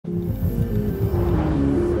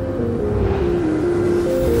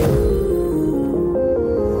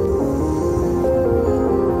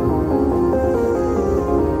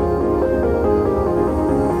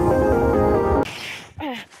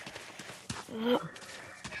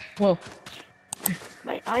Whoa.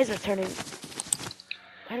 My eyes are turning.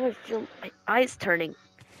 Why do I feel my eyes turning?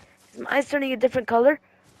 Is my eyes turning a different color?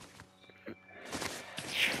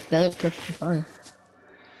 That looked perfectly fine.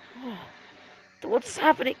 What's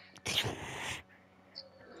happening?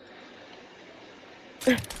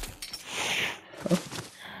 Oh.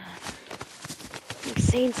 I'm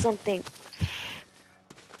seeing something.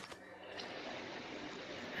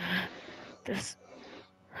 There's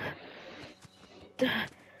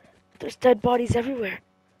there's dead bodies everywhere.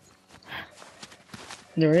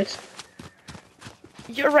 There is?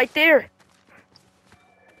 You're right there,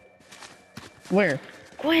 Where?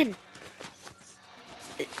 Gwen.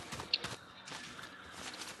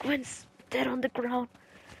 Gwen's dead on the ground.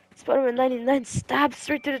 Spider-Man 99 stabbed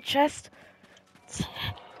straight to the chest.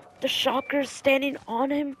 The Shocker's standing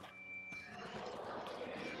on him.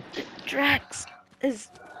 Drax is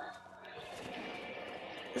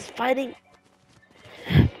fighting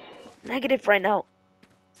Negative right now.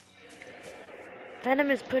 Venom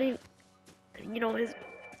is putting, his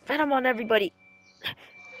venom on everybody.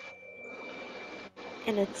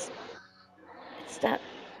 And it's that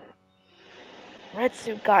red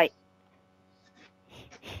suit guy.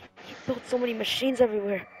 He built so many machines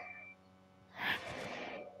everywhere.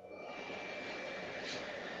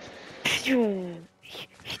 He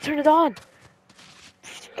turned it on.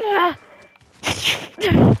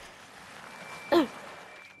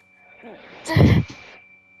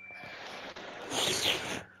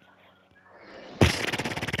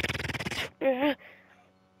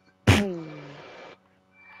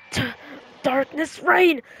 Darkness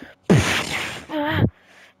reign.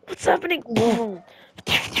 What's happening? Whoa.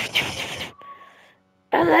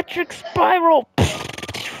 Electric spiral.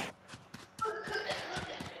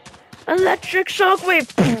 Electric shockwave.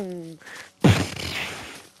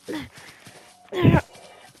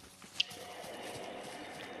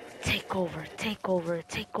 Take over, take over,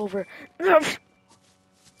 take over.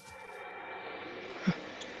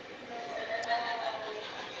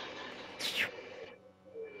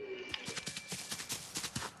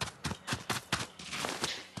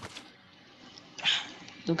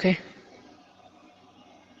 Okay.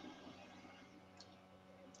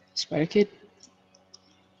 Spider Kid?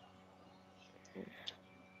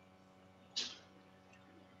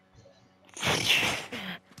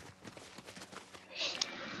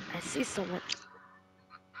 I see someone.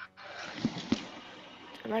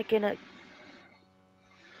 Like in a. It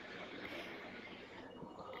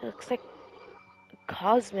looks like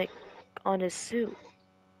Cosmic on his suit.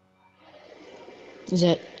 Is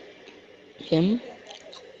that him?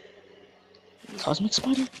 He's Cosmic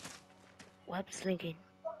Spider? web slinging.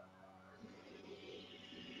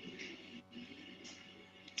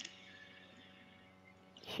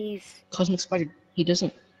 He's. Cosmic Spider, he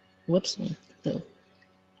doesn't web sling, though.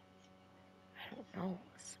 I don't know.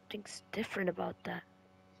 Something's different about that.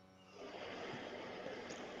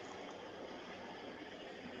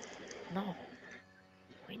 No.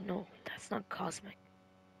 Wait, no. That's not Cosmic.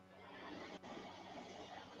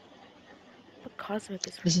 But Cosmic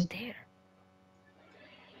is right there.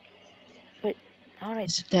 But, alright.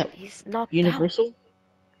 Is it that He's knocked out. Universal?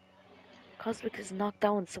 Cosmic is knocked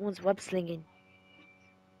out and someone's web slinging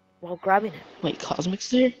while grabbing it. Wait, Cosmic's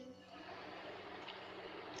there?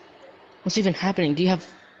 What's even happening? Do you have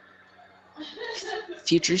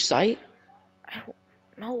future sight? I don't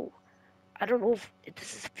know. I don't know if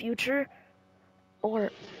this is future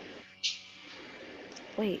or.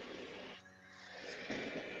 Wait.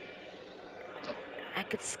 I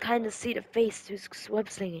could kind of see the face who's web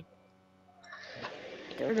slinging.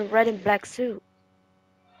 They're in a red and black suit.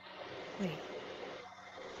 Wait.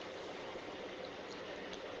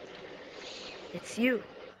 It's you.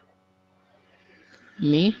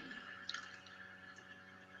 Me?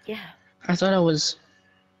 Yeah. I thought I was.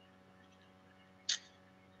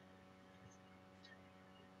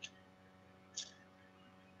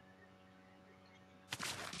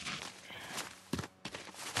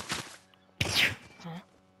 Huh?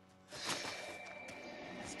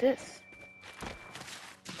 What's this?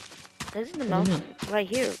 This is the mountain right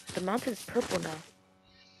here. The mountain's purple now.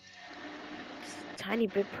 It's a tiny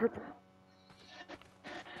bit purple.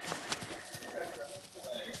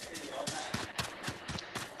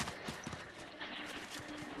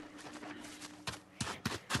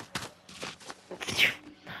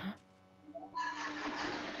 Huh?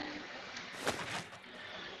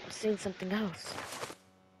 I'm seeing something else.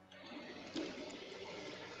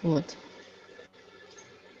 What?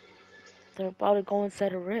 They're about to go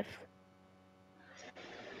inside a rift.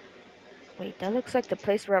 Wait, that looks like the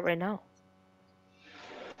place we're at right now.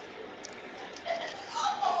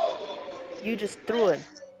 You just threw him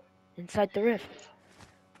inside the rift.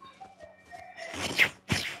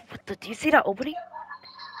 What the? Do you see that opening?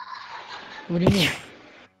 What do you mean?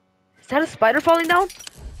 Is that a spider falling down?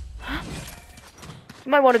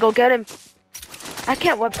 You might want to go get him. I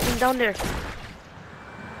can't web sling down there.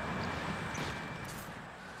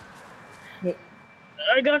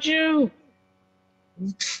 I got you!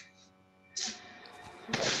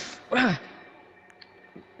 Ah,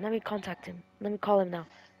 Let me contact him. Let me call him now.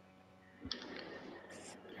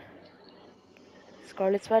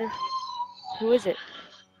 Scarlet Spider? Who is it?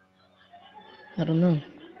 I don't know.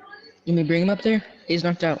 You may bring him up there? He's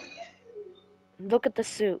knocked out. Look at the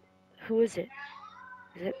suit. Who is it?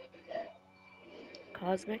 Is it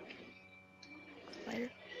Cosmic Spider?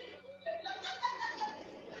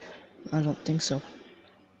 I don't think so.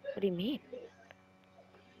 What do you mean?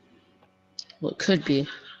 Well, it could be.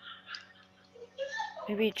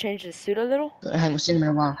 Maybe he changed his suit a little? But I haven't seen him in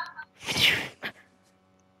a while.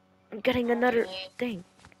 I'm getting another thing.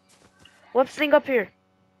 Web sling up here.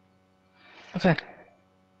 Okay.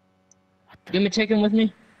 What the? You want me to take him with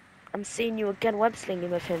me? I'm seeing you again web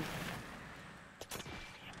slinging with him.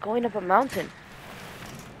 Going up a mountain.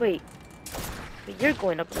 Wait. But you're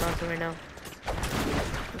going up a mountain right now.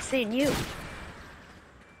 I'm seeing you.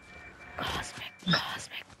 Cosmic,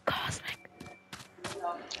 Cosmic, Cosmic.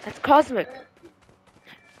 That's Cosmic.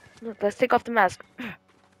 Look, let's take off the mask.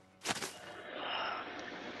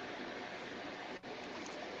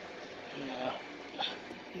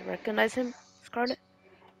 You recognize him, Scarlet?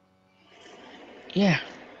 Yeah.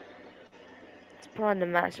 Let's put on the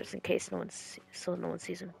mask just in case no one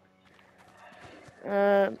sees him.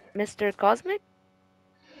 Mr. Cosmic?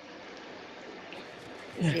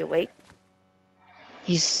 Is Yeah. he awake?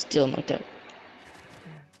 He's still knocked out.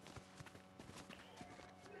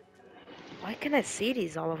 Why can I see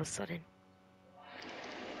these all of a sudden?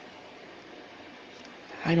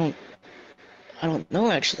 I don't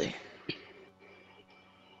know actually.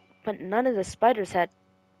 But none of the spiders had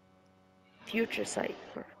future sight.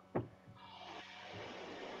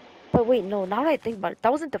 But wait, no, now that I think about it,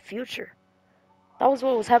 that wasn't the future. That was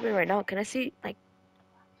what was happening right now. Can I see, like,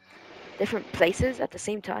 different places at the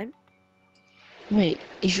same time? Wait,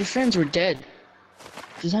 if your friends were dead,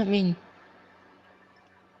 does that mean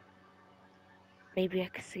Maybe I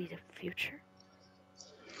could see the future.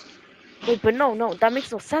 Wait, but no, that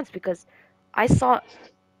makes no sense because I saw it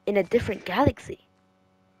in a different galaxy.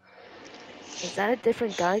 Is that a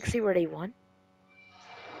different galaxy where they won?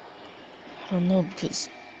 I don't know because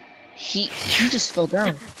he just fell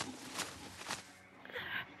down.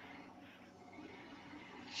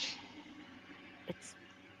 It's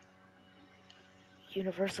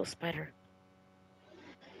Universal Spider.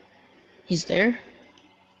 He's there?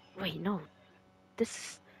 Wait, no.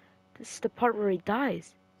 This is the part where he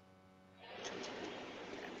dies.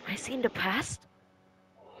 Am I seeing the past?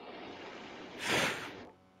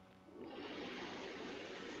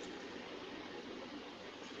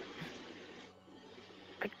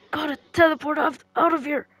 I gotta teleport out of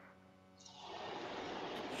here.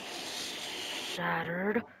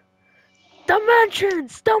 Shattered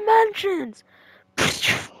dimensions.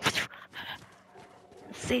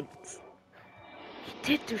 See, he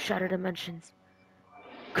did do shattered dimensions.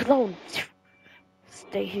 Clone,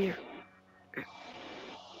 stay here. He's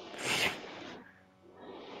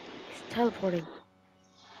teleporting.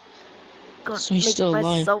 Gotta So he's make still alive.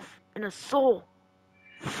 myself in a soul.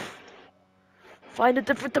 Find a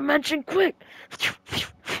different dimension quick.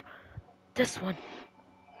 This one.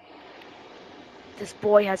 This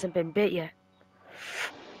boy hasn't been bit yet.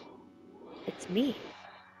 It's me.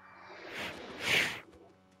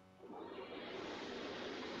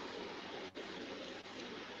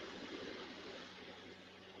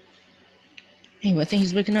 Hey, I think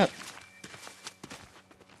he's waking up.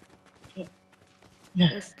 Yeah.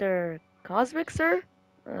 Mr. Cosmic, sir?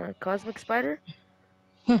 Cosmic Spider?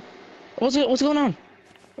 What's going on?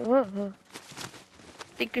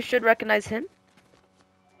 Think you should recognize him?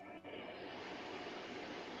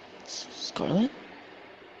 Scarlet?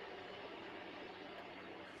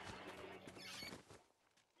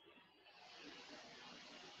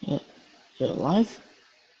 Yeah, you're alive?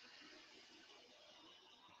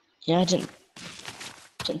 Yeah, I didn't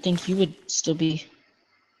think you would still be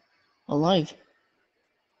alive.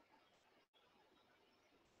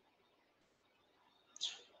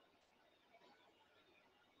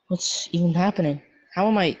 What's even happening? How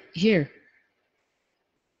am I here?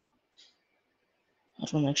 I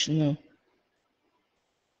don't actually know.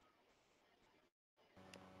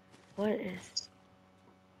 What is...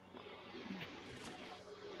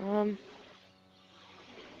 Are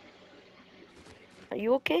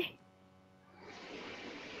you okay?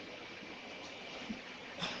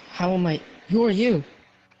 How am I? Who are you?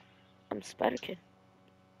 I'm Spider Kid.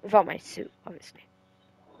 Without my suit, obviously.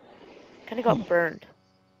 Kinda Oh, got burned.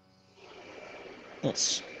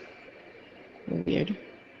 that's weird.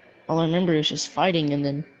 All I remember is just fighting and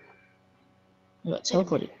then I got Wait a minute.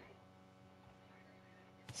 teleported.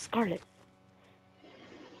 Scarlet,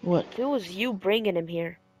 What? if it was you bringing him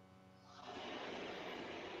here,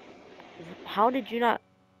 how did you not...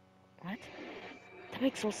 What? That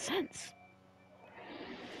makes no sense.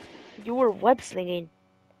 You were web slinging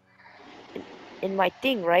in my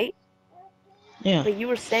thing, right? Yeah. But you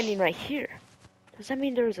were standing right here. Does that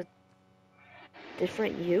mean there's a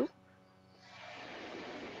different you?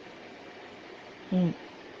 Hmm.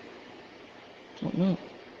 Don't know.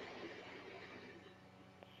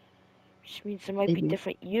 Which means there might be Maybe.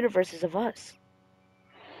 different universes of us.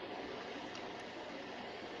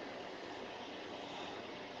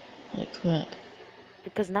 Like crap.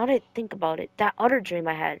 Because now that I think about it, that other dream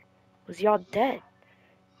I had was y'all dead.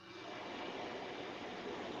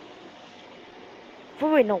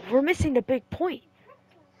 But wait, no, we're missing the big point.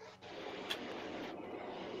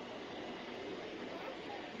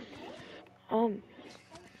 Um,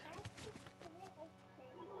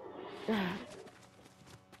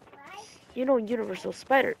 you know Universal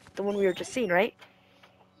Spider, the one we were just seeing, right?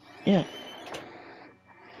 Yeah.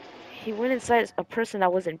 He went inside a person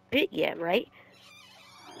that wasn't bit yet, right?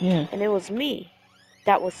 Yeah. And it was me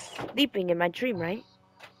that was sleeping in my dream, right?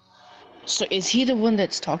 So is he the one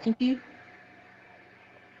that's talking to you?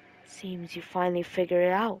 Seems you finally figured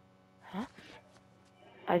it out. Huh?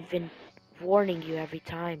 I've been warning you every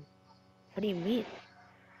time. What do you mean?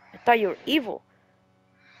 I thought you were evil.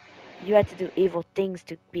 You had to do evil things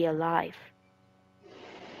to be alive.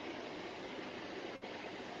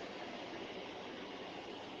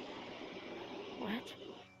 What?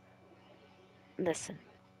 Listen,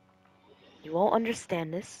 you won't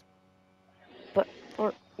understand this,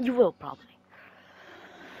 or you will probably.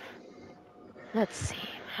 Let's see,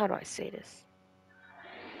 how do I say this?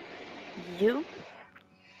 You?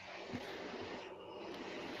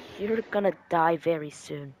 You're gonna die very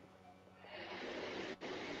soon.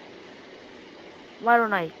 Why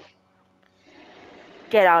don't I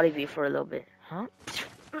get out of you for a little bit, huh?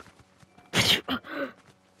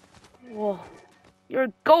 Whoa, you're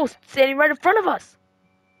a ghost standing right in front of us!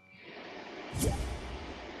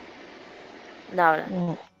 Now then,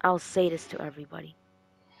 Well, I'll say this to everybody.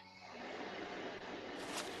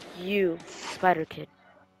 You, Spider Kid,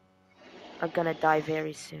 are gonna die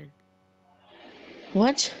very soon.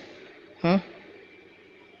 what? Huh?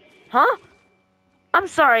 Huh? I'm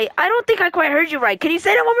sorry, I don't think I quite heard you right. Can you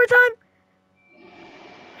say that one more time?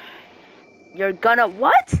 You're gonna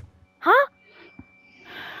what? Huh?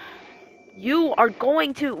 You are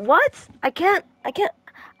going to what? I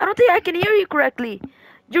don't think I can hear you correctly.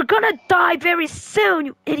 You're gonna die very soon,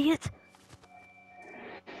 you idiot.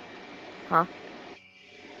 Huh?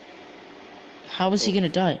 How is he gonna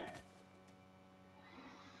die?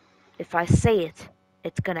 If I say it,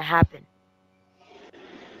 it's gonna happen.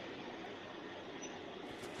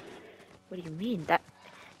 What do you mean? That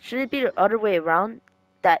shouldn't it be the other way around?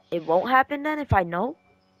 That it won't happen then if I know?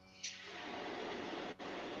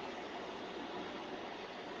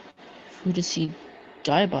 Who does he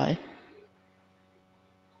die by?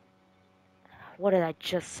 What did I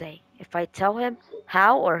just say? If I tell him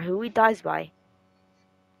how or who he dies by,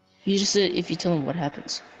 You just said if you tell him what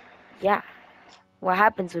happens. yeah. What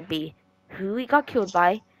happens would be who he got killed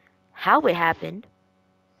by, how it happened.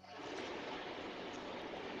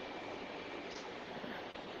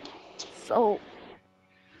 So,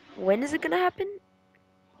 when is it gonna happen?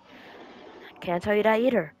 Can't tell you that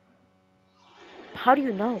either. How do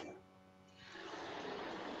you know?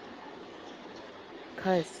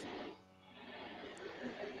 'Cause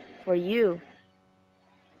for you,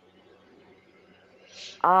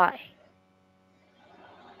 I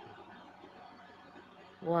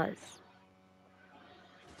was.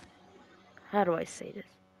 How do I say this?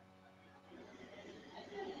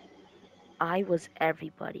 I was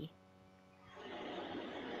everybody.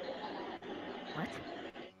 What?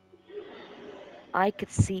 I could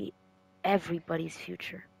see everybody's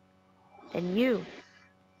future. And you,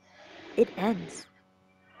 it ends.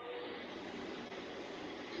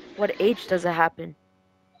 What age does it happen?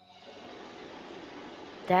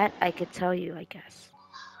 That I could tell you, I guess.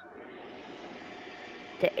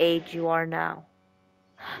 The age you are now.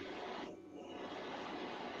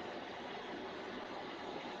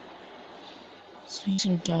 So he's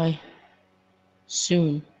gonna die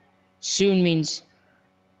soon. Soon means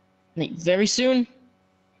like very soon?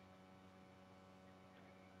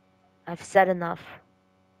 I've said enough.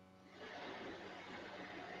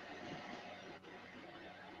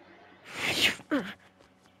 And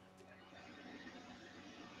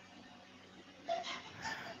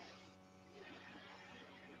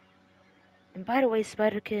by the way,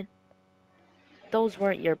 Spider Kid, those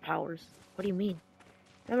weren't your powers. What do you mean?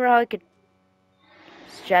 Remember how I could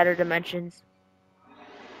shatter dimensions?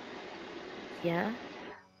 Yeah?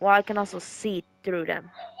 Well, I can also see through them.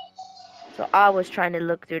 So I was trying to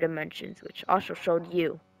look through dimensions, which also showed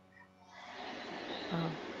you. Oh,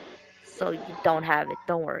 so you don't have it,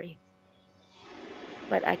 don't worry.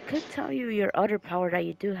 But I could tell you your other power that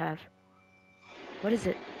you do have. What is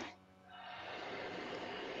it?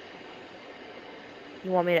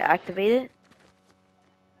 You want me to activate it?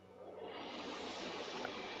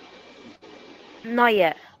 Not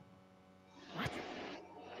yet. What?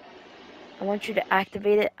 I want you to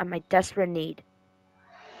activate it at my desperate need.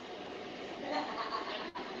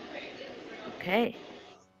 Okay.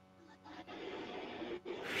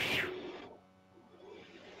 Phew.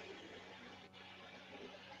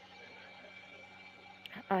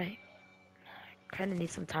 I kind of need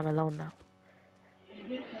some time alone now.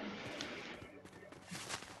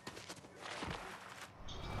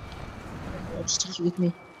 I'll just take you with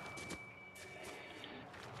me.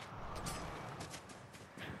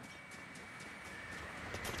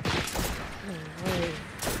 No way.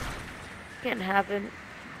 Can't happen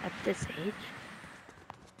at this age.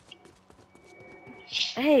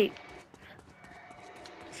 Hey,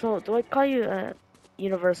 so do I call you a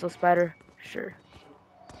universal spider? Sure.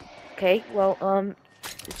 Okay, well,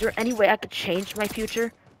 is there any way I could change my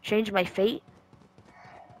future? Change my fate?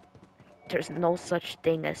 There's no such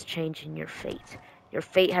thing as changing your fate. Your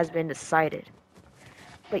fate has been decided.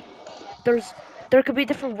 But there could be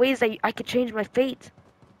different ways that I could change my fate.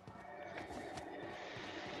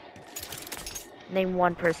 Name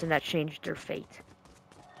one person that changed their fate.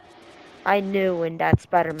 I knew when that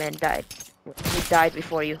Spider-Man died. He died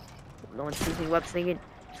before you. No one sees me web slinging.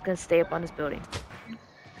 Just gonna stay up on this building.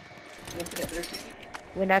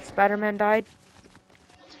 When that Spider-Man died,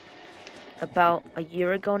 about a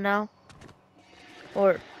year ago now,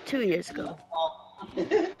 or 2 years ago,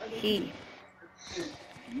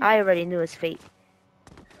 I already knew his fate.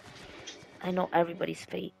 I know everybody's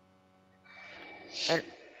fate. And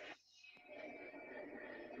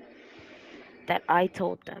that I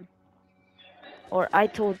told them. Or I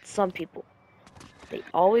told some people.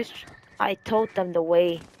 I told them the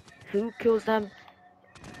way, who kills them,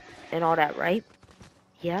 and all that, right?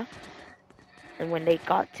 Yeah? And when they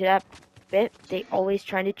got to that bit, they always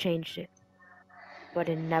trying to change it. But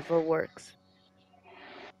it never works.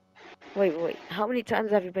 Wait, how many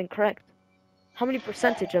times have you been correct? How many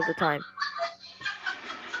percentage of the time?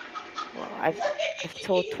 Well, I've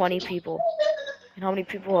told 20 people. And how many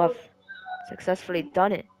people have successfully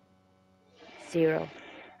done it? 0.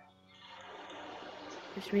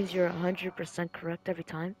 This means you're 100% correct every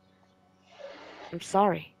time? I'm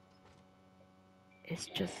sorry. It's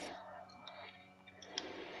just...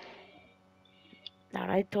 Now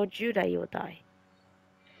I told you that you would die.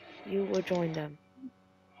 You will join them.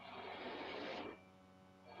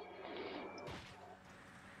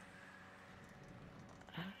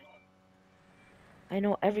 I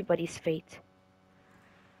know everybody's fate.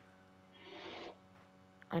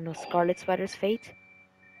 I know Scarlet Spider's fate.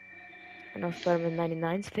 I know Spider-Man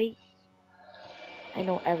 99's fate. I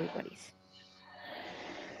know everybody's.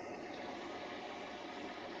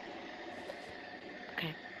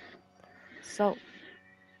 Okay. So.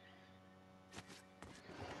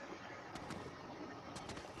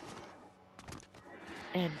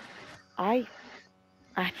 And I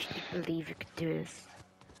actually believe you could do this.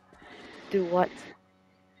 Do what?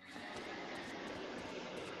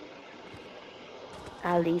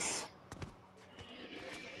 At least.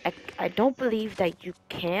 I don't believe that you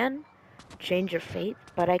can change your fate,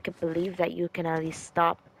 but I could believe that you can at least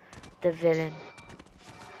stop the villain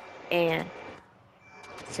and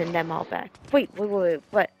send them all back. Wait,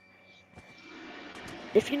 but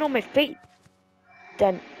if you know my fate,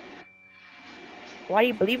 then why do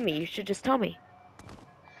you believe me? You should just tell me.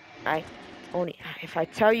 If I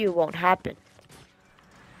tell you, it won't happen.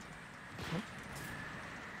 Huh?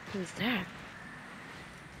 Who's that?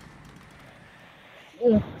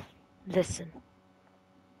 Yeah. Listen.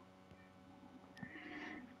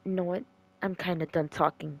 You know what? I'm kinda done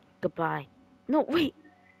talking. Goodbye. No, wait.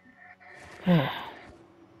 Oh.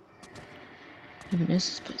 Even is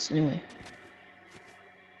this place anyway?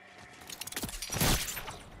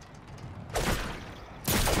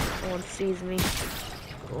 No one sees me.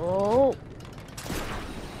 Oh.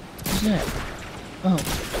 Who's that? Oh.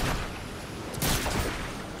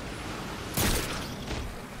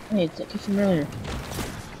 Hey, it's that kid from earlier.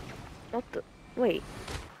 What the? Wait.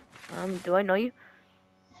 Do I know you?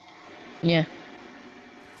 Yeah.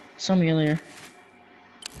 Saw me earlier.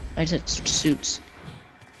 I just had switched suits.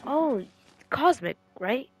 Oh, Cosmic,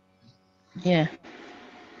 right? Yeah.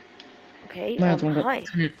 Okay, My other one got hi.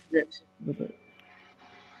 kind of ripped a little bit.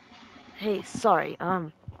 Hey, sorry,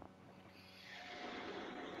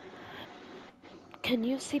 can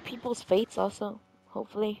you see people's fates also?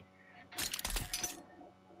 Hopefully.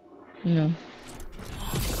 No.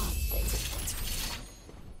 God dang it.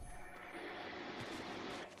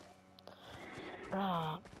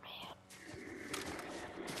 Oh, man.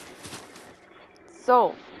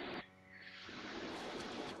 So,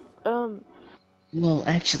 um, Well,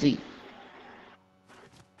 actually,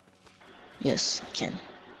 yes, I can.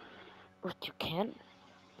 what you can?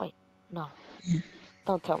 Wait, no. Yeah.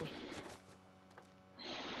 Don't tell me.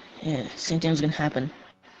 Yeah, same thing was gonna happen.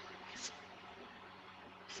 If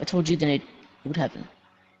I told you, then it would happen.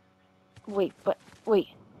 Wait, but, wait.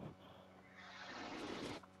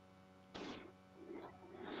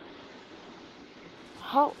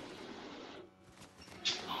 How?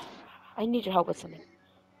 I need your help with something.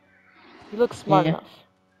 You look smart Yeah. enough.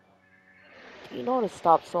 Do you know how to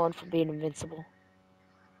stop someone from being invincible?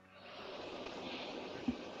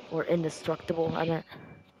 Or indestructible, I meant.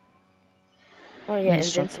 Oh yeah,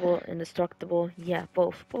 Indestructible. invincible, indestructible. Yeah,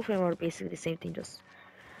 both. Both of them are basically the same thing, just...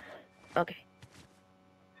 Okay.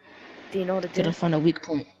 Do you know how to do Gotta it? find a weak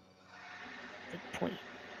point. Weak point.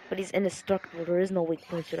 But he's indestructible. There is no weak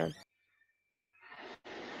point to them.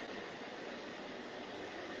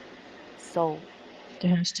 So,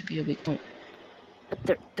 There has to be a weak point.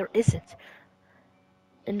 but there isn't.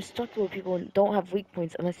 Indestructible people don't have weak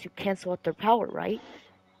points unless you cancel out their power, right?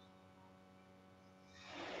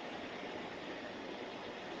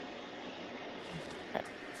 Uh,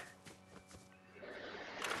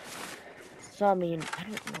 So, I mean, I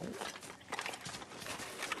don't know.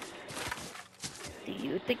 Do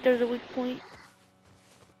you think there's a weak point?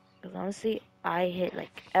 Because honestly, I hit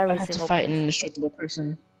like I every had to single fight an place. indestructible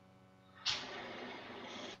person,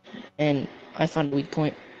 and I found a weak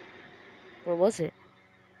point. Where was it?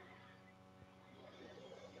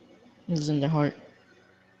 It was in their heart.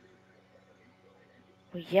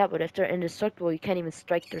 Well, yeah, but if they're indestructible, you can't even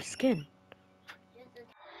strike their skin.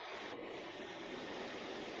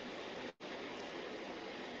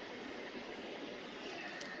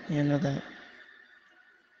 Yeah, I know that.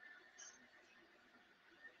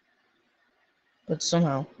 But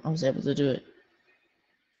somehow, I was able to do it.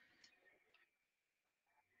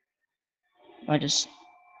 I just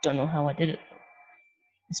don't know how I did it.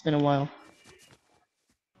 It's been a while.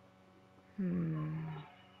 Hmm.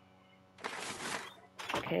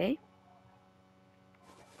 Okay.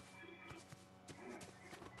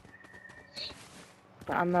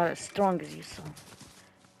 But I'm not as strong as you, so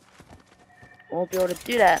I won't be able to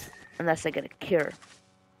do that unless I get a cure.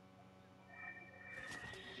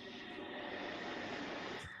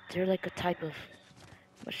 Is there like a type of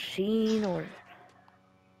machine or...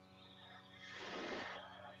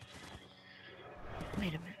 Wait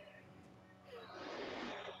a minute.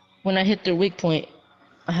 When I hit their weak point,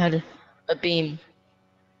 I had a beam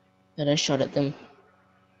that I shot at them.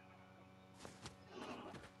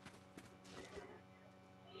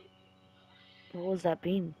 What was that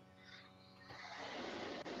beam?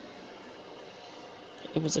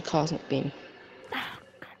 It was a cosmic beam. Ah,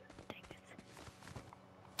 God dang it.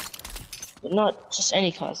 But not just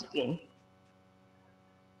any cosmic beam.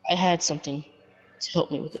 I had something to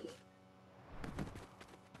help me with it.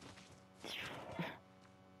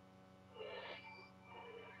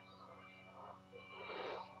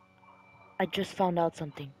 I just found out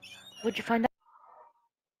something. What'd you find out?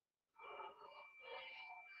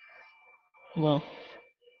 Well,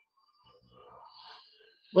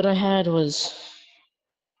 what I had was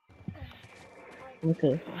like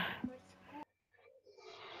a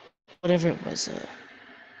whatever it was,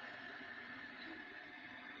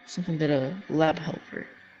 something that a lab helper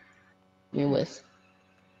me with.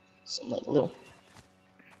 Some like little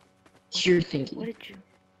cure What thingy. did you...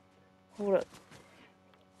 Hold up.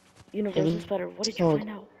 It Universal was Spider, what did you called. find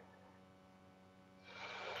out?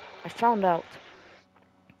 I found out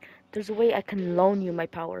there's a way I can loan you my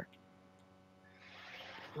power.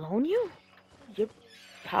 Loan you? Your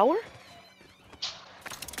power?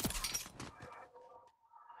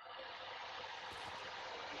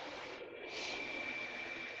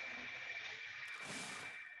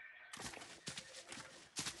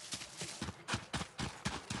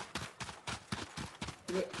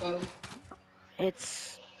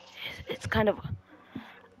 It's... It's kind of...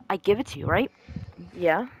 I give it to you, right?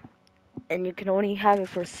 Yeah. And you can only have it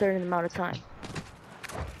for a certain amount of time.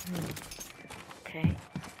 Okay.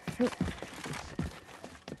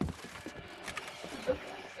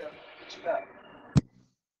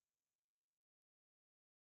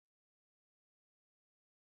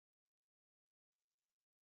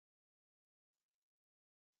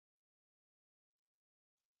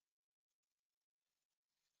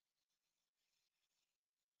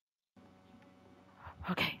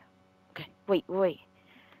 Okay. Okay. Wait, wait.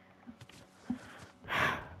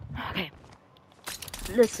 Okay.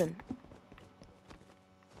 Listen.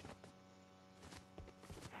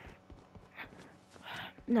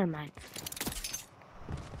 Never mind.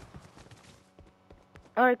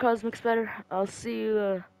 Alright, Cosmic Spider. I'll see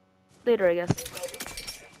you later, I guess.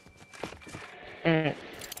 Mm.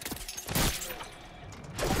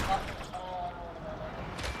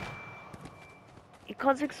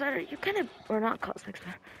 Cosmic Spider, you kind of, or not Cosmic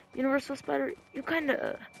Spider, Universal Spider, you kind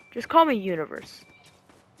of, just call me Universe.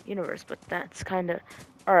 Universe, but that's kind of,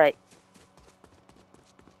 alright.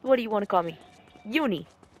 What do you want to call me? Uni.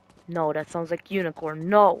 No, that sounds like unicorn.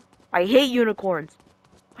 No, I hate unicorns.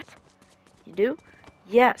 What? You do?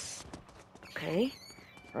 Yes. Okay.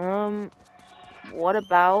 What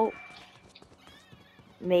about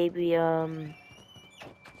maybe,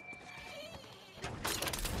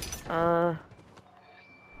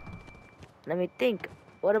 let me think.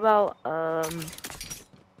 What about,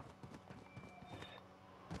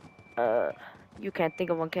 you can't think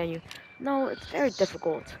of one, can you? No, it's very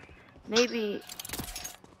difficult. Maybe,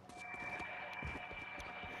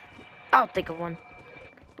 I'll think of one.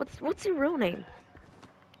 What's your real name?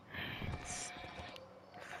 It's,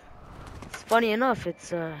 it's funny enough,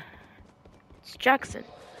 it's Jackson.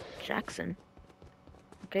 Jackson.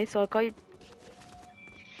 Okay, so I'll call you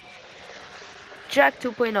Jack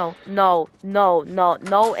 2.0. No, no, no,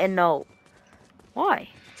 no, and no. Why?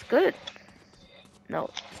 It's good. No,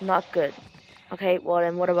 it's not good. Okay, well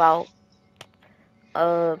then what about,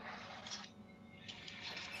 uh,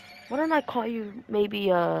 why don't I call you maybe,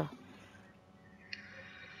 the,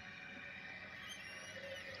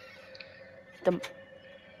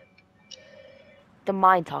 the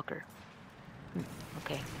Mind Talker.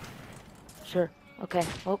 Okay, sure. Okay,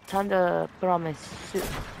 well, time to put on my suit.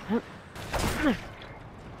 Alright,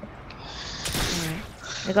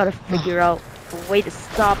 I gotta figure out a way to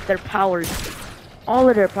stop their powers. All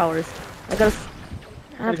of their powers. I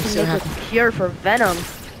have to make a cure for Venom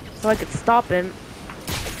so I could stop him.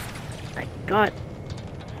 I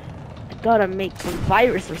gotta make some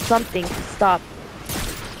virus or something to stop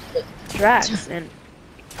Drax, and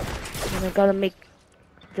I gotta make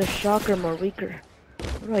the Shocker more weaker.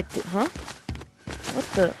 What do I do? Huh? What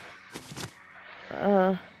the?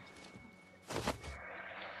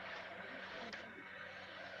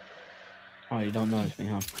 Oh, you don't know it's me,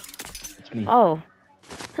 huh? It's me. Oh.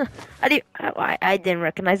 I didn't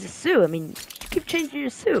recognize the suit. I mean, you keep changing your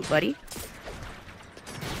suit, buddy.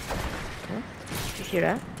 Huh? Did you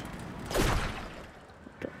hear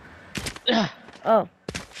that? Oh.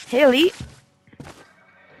 Hey, Elite.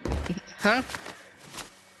 Huh?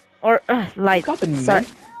 Or, Light.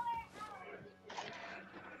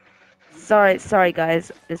 Sorry. Sorry,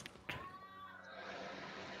 guys. It's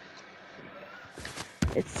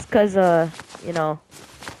cause, you know,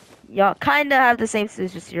 y'all kinda have the same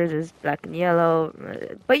suits, just yours is black and yellow.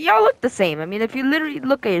 But y'all look the same. I mean, if you literally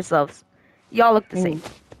look at yourselves, y'all look the same.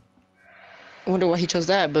 I wonder why he chose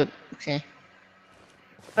that, but okay.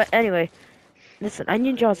 But anyway, listen, I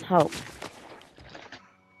need y'all's help.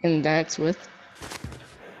 And that's with?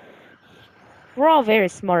 We're all very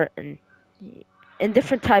smart and in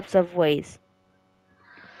different types of ways.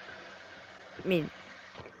 I mean,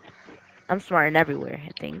 I'm smart in everywhere,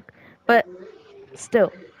 I think. But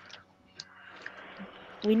still,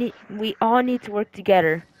 we all need to work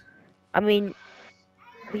together. I mean,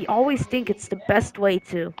 we always think it's the best way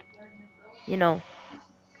to, you know,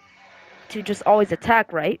 to just always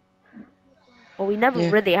attack, right? But we never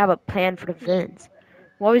Yeah. really have a plan for the villains.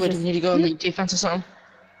 We always Wait, do just you need to go in the defense or something?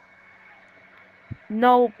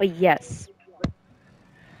 no, but yes.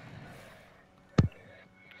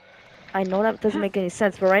 I know that doesn't make any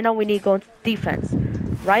sense, but right now we need to go into defense.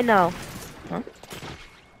 Right now. Huh?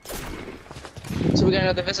 So we got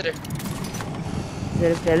another visitor. Is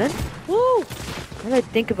it a villain? Woo! When I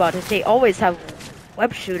think about it, they always have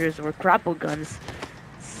web shooters or grapple guns.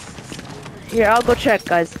 Here, I'll go check,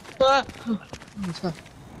 guys. Ah!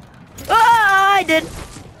 Ah, I did!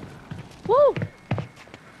 Woo!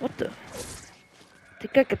 What the? I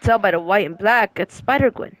think I could tell by the white and black. It's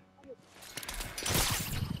Spider-Gwen.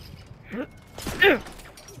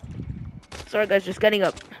 Sorry, guys, just getting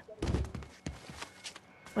up.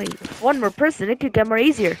 Wait, if one more person, it could get more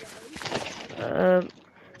easier.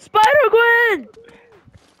 Spider-Gwen!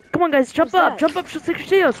 Come Come on, guys, jump What's up, that? jump up, Secret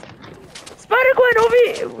Shields. Spider-Gwen, over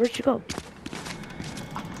here. Where'd she go?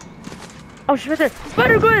 Oh, she's right there.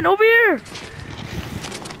 Spider-Gwen, over here. There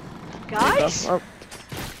you go. Guys? Oh.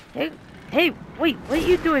 Hey, hey, wait, what are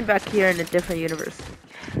you doing back here in a different universe?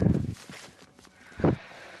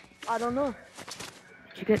 I don't know.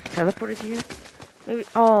 Did you get teleported here? Maybe.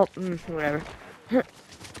 Oh, whatever.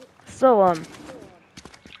 So,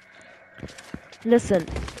 listen.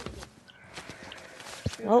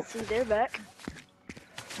 Oh. See, they're back.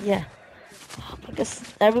 Yeah. I guess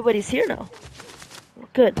everybody's here now. Well,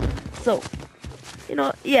 good. So,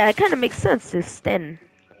 yeah, it kind of makes sense to stand.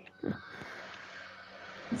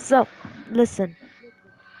 So, listen.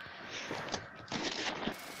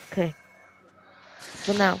 Okay.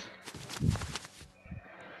 So now.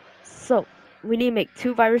 So, we need to make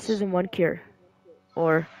 2 viruses and 1 cure.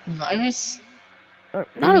 Or Virus?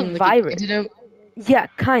 not a Like virus. antidote? Yeah,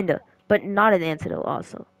 kinda. But not an antidote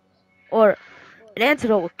also. Or an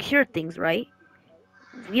antidote will cure things, right?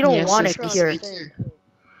 We don't Yeah, so want it's to supposed cure. to be cure.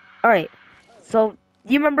 Alright. So,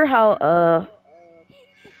 you remember how,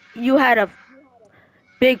 you had a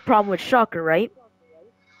big problem with Shocker, right?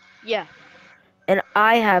 Yeah. And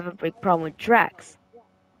I have a big problem with Drax.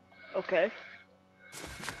 Okay.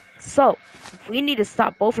 So, we need to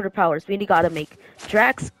stop both of their powers. We gotta make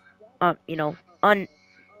Drax,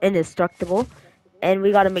 indestructible, and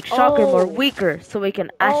we gotta make Shocker more Oh. weaker so we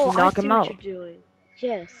can Oh, actually I knock see him what out. you're doing.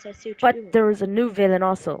 Yes, I see what But you're doing. there was a new villain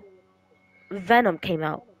also. Venom came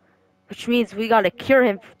out, which means we gotta cure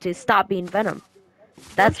him to stop being Venom.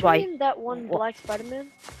 That's Don't you why. mean that one Wha- Black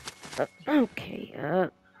Spider-Man? Okay.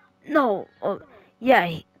 No.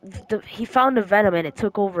 Yeah. He found the Venom and it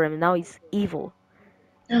took over him, and now he's evil.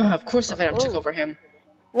 Of course the Venom took Oh. over him.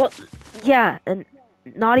 Well, yeah, and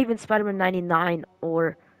not even Spider-Man 99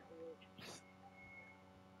 or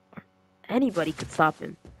anybody could stop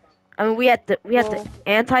him. I mean, we had the Well,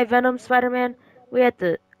 anti-Venom Spider-Man. We had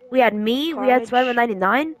we had Carnage. Spider-Man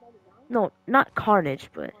 99. No, not Carnage,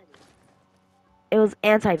 but it was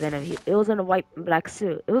anti-Venom. It was in a white and black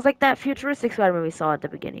suit. It was like that futuristic Spider-Man we saw at the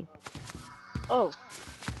beginning. Oh.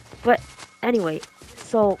 Anyway,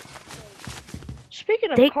 so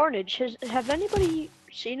Speaking of They- Carnage, have anybody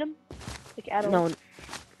seen him? Like at all? no,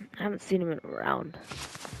 I haven't seen him around.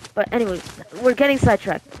 But anyway, we're getting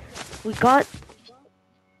sidetracked. We got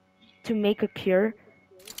to make a cure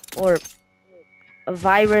or a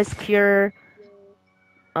virus cure,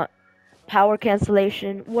 power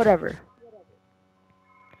cancellation, whatever.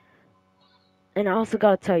 And I also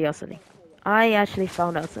gotta tell y'all something. I actually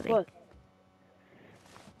found out something. What?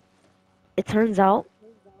 It turns out,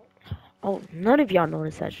 none of y'all know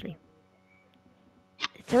this actually.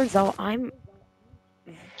 It turns out I'm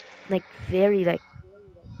like very like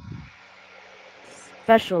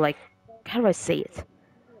special. Like, how do I say it?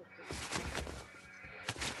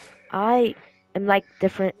 I am like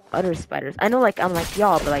different other spiders. I know, like I'm like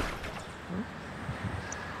y'all, but like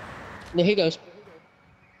There he goes.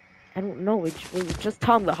 I don't know. We were just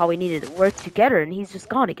talking about how we needed to work together, and he's just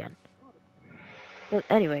gone again. But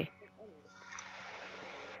anyway,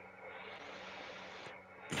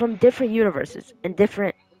 from different universes and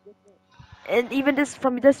even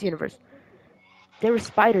from this universe, there were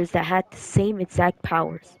spiders that had the same exact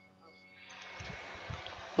powers.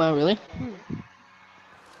 Wow, really?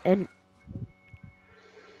 And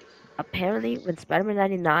apparently, when Spider-Man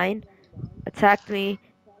 99 attacked me,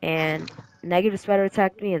 and Negative Spider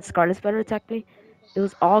attacked me, and Scarlet Spider attacked me, it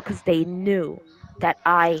was all because they knew that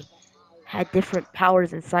I had different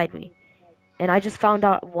powers inside me. And I just found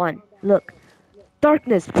out one. Look,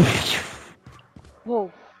 darkness.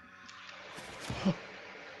 Whoa.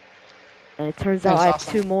 And it turns out That's I have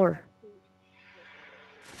awesome. 2 more.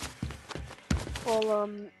 Well,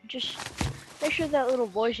 just make sure that little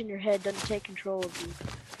voice in your head doesn't take control of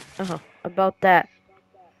you. About that.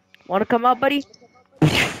 Wanna come out, buddy?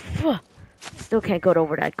 Still can't go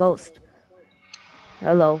over that ghost.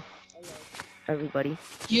 Hello, everybody.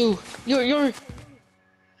 You're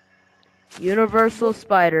Universal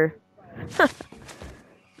Spider.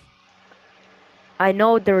 I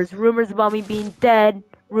know there was rumors about me being dead,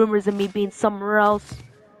 rumors of me being somewhere else,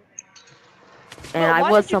 and Well, I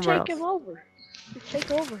why was did you somewhere take else him over? You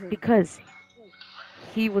take over him. because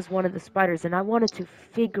he was one of the spiders, and I wanted to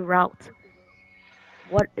figure out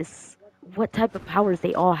what type of powers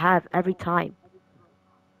they all have every time.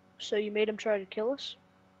 So you made him try to kill us?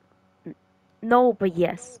 No, but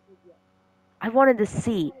yes. I wanted to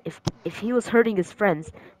see if he was hurting his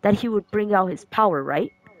friends, that he would bring out his power,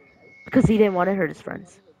 right? Because he didn't want to hurt his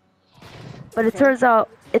friends. But it Okay. turns out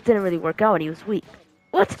it didn't really work out and he was weak.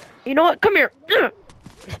 What? You know what? Come here.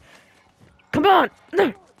 Come on.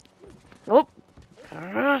 Oh,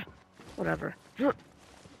 whatever.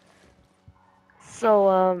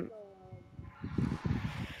 So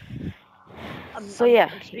So yeah,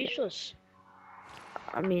 I'm speechless.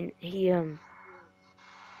 I mean, he I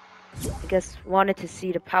guess wanted to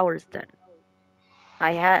see the powers that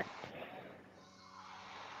I had.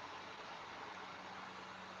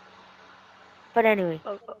 But anyway,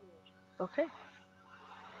 Oh, okay.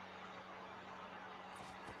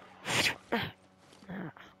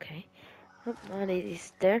 okay. Oh, now that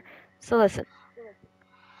he's there. So listen,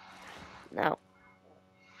 now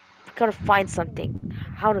we gotta find something,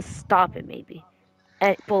 how to stop it maybe,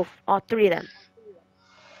 and both, all three of them.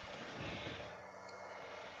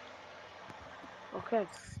 Okay.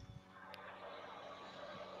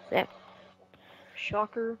 Yeah,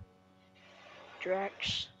 Shocker,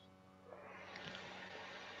 Drax,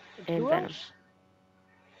 and and who Venom. else?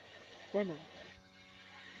 Venom.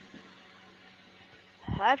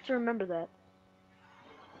 I have to remember that.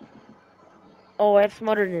 Oh, I have some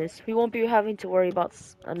other news. We won't be having to worry about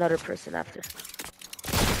another person after.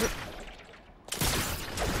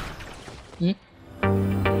 Hmm?